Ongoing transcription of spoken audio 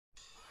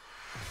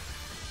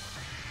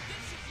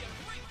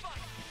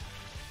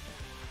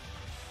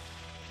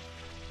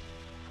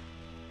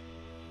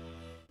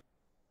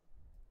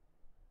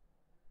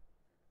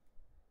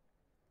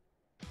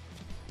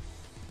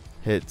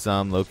Hit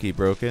some low-key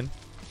broken.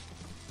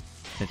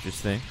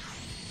 Interesting.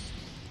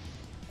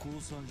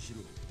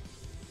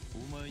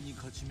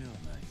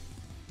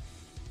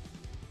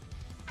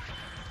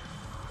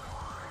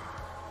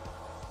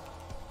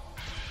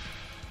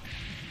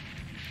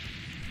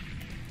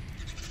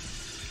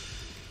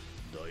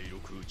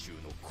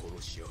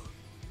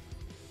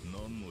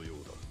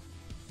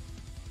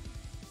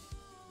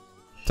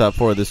 Top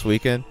 4 this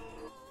weekend.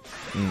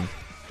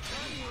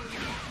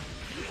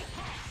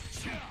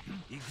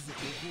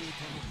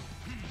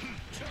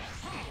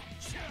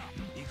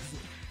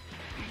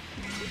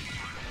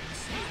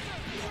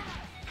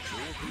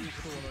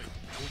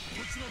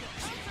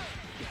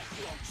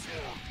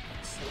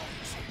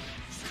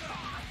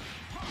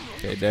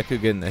 Okay,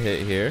 Neku getting the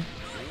hit here.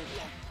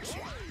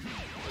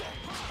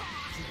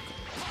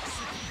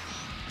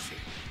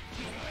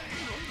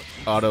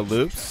 Auto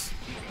loops.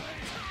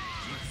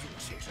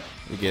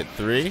 We get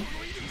 3.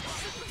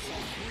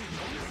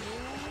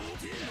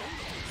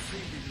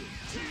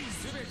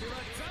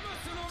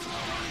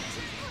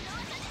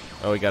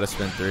 Oh, we gotta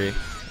spin 3.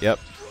 Yep.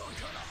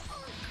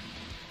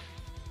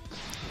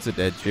 It's a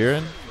dead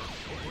Jiren.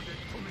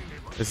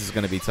 This is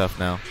gonna be tough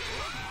now.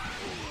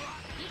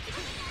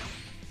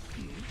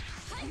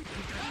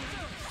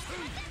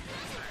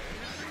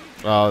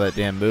 Oh, that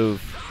damn move.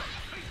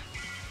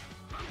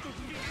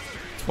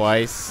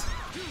 Twice.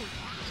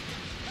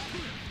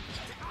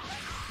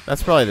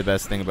 That's probably the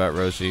best thing about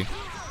Roshi.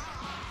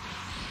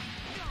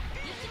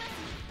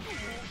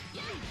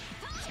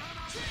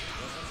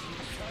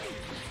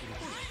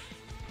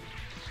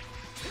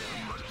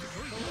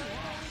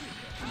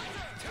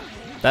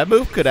 That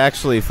move could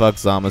actually fuck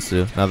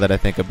Zamasu, now that I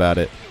think about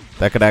it.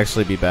 That could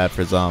actually be bad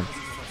for Zom.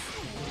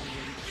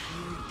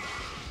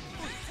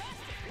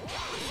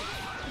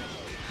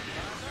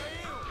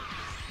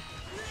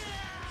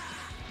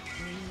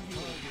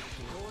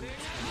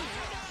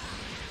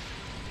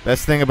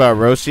 Best thing about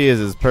Roshi is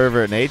his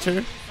pervert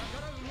nature.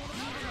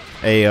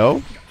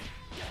 Ayo.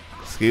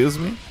 Excuse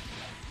me.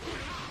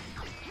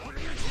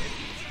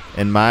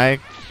 In my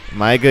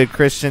good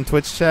Christian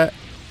Twitch chat.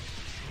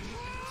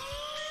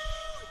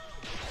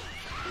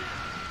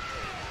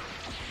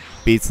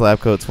 Beat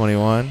Slapcoat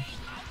 21.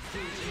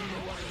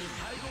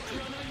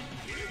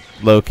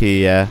 Low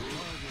key, yeah.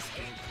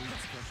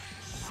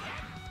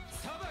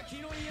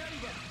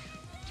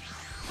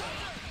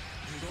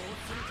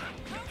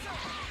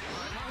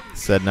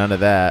 Said none of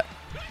that.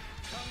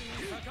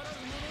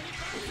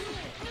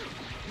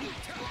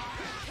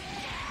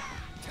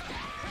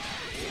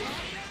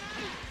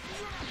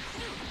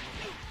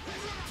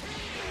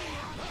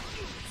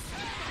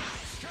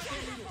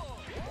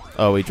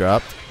 Oh, we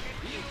dropped.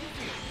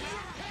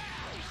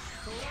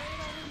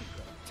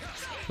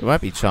 We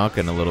might be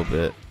chonking a little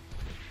bit.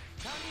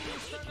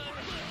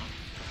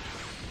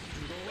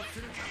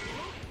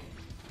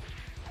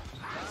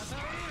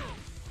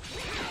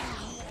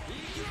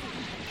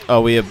 Oh,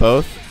 we have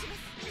both?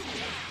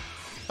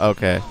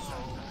 Okay.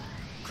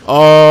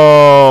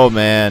 Oh,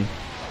 man.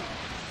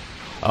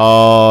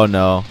 Oh,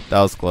 no.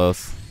 That was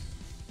close.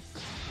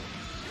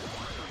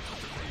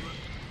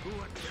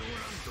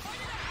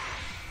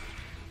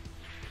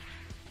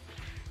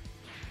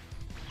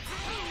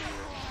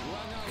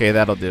 Okay,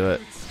 that'll do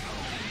it.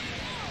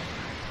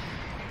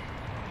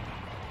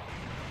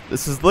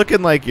 This is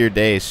looking like your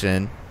day,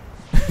 Shin.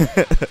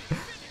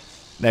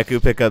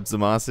 Neku pick up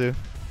Zamasu.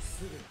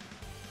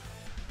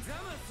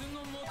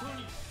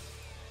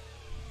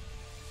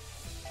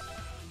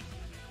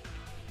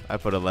 I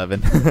put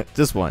 11.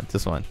 Just one.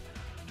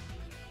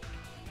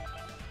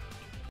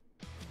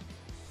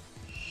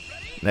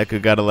 Neku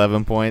got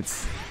 11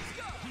 points.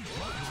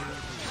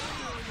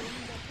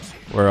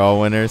 We're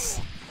all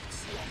winners.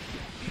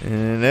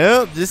 And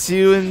nope, just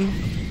you and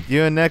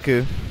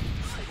Neku.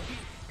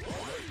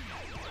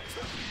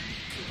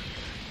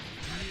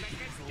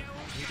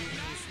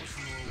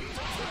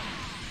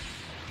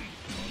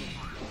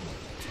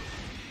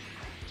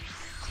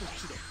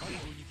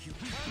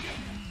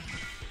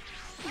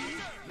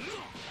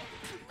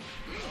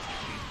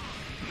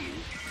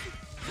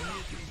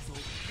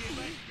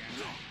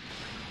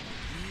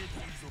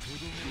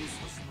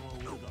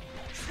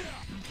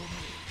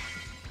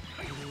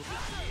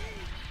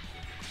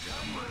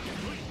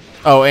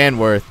 Oh, and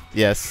Worth.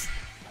 Yes.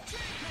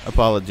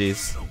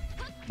 Apologies.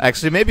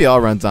 Actually, maybe I'll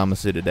run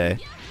Zamasu today.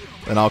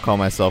 Then I'll call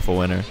myself a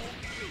winner.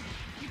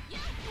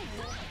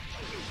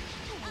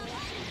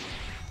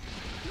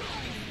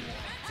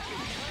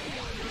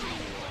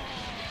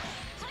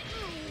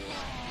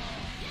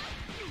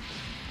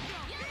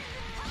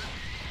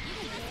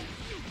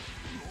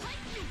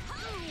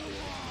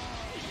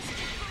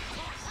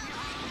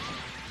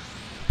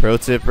 Pro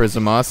tip for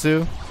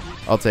Zamasu.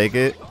 I'll take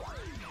it.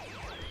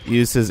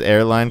 Use his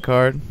airline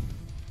card.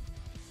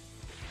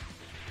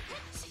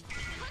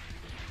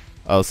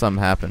 Oh,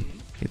 something happened.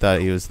 He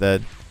thought he was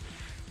dead.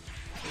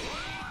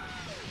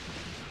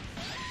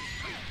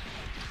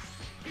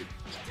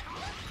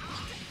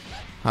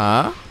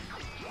 Huh?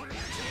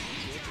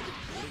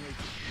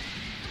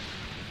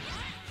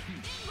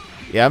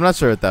 Yeah, I'm not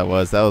sure what that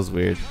was. That was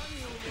weird.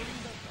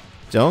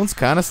 Jones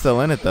kind of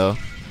still in it though.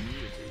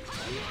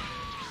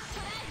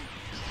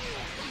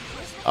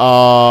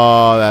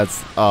 Oh,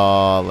 that's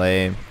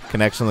lame.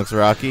 Connection looks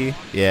rocky.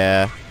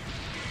 Yeah.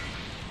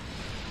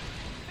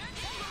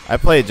 I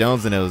played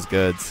Jones and it was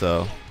good,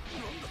 so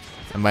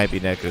it might be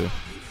Neku.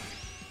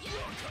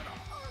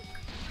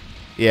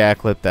 Yeah,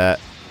 clip that.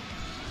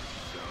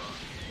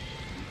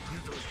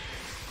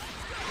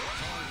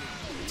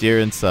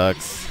 Jiren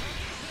sucks.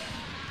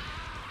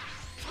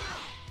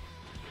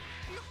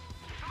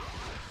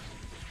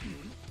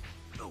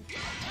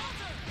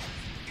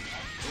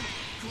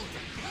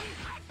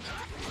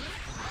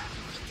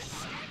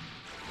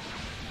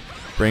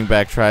 Bring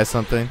back, try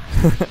something.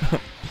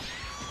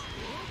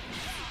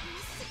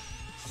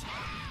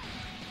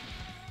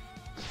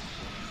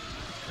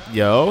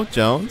 Yo,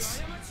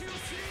 Jones.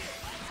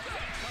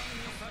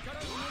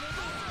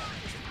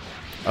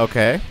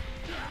 Okay.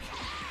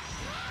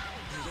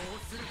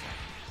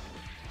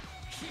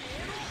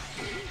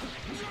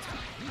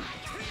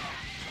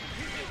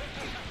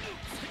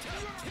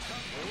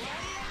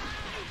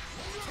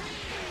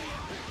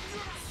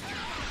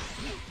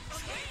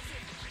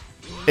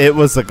 It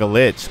was a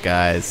glitch,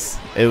 guys.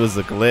 It was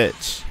a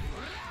glitch.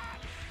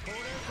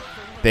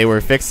 They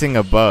were fixing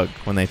a bug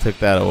when they took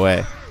that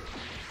away.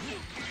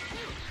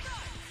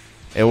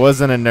 It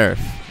wasn't a nerf.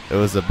 It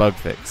was a bug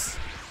fix.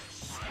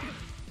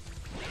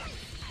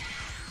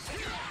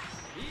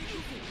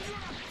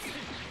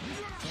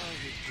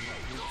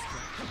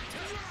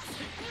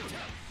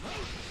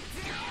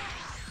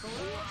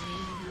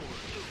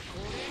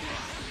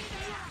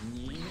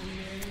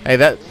 Hey,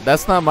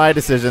 that's not my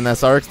decision.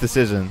 That's Ark's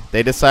decision.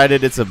 They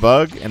decided it's a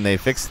bug and they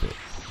fixed it.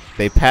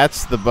 They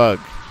patched the bug.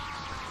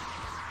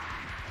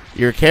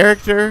 Your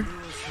character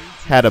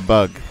had a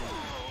bug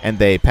and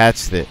they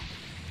patched it.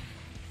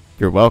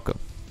 You're welcome.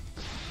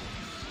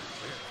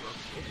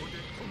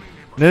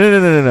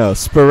 No.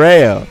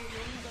 Spireo.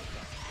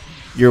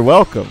 You're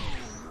welcome.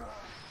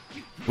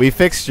 We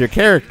fixed your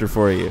character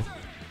for you.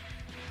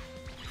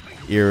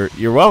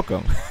 You're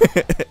welcome.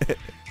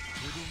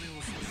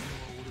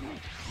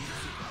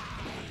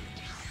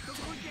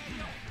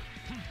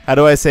 How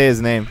do I say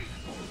his name?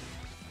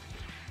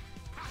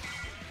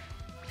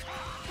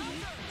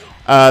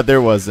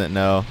 There wasn't.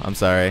 No, I'm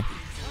sorry.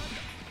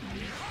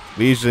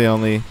 We usually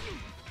only...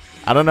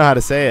 I don't know how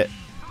to say it.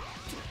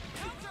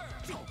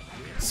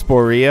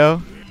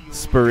 Sporeo?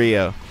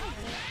 Spireo.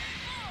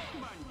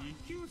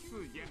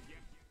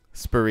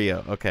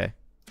 Spireo. Okay.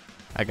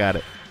 I got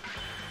it.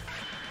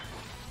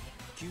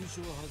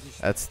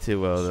 That's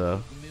too well,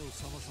 though.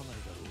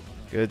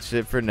 Good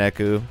shit for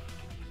Neku.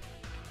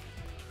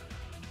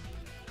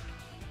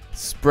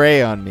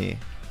 Spray on me.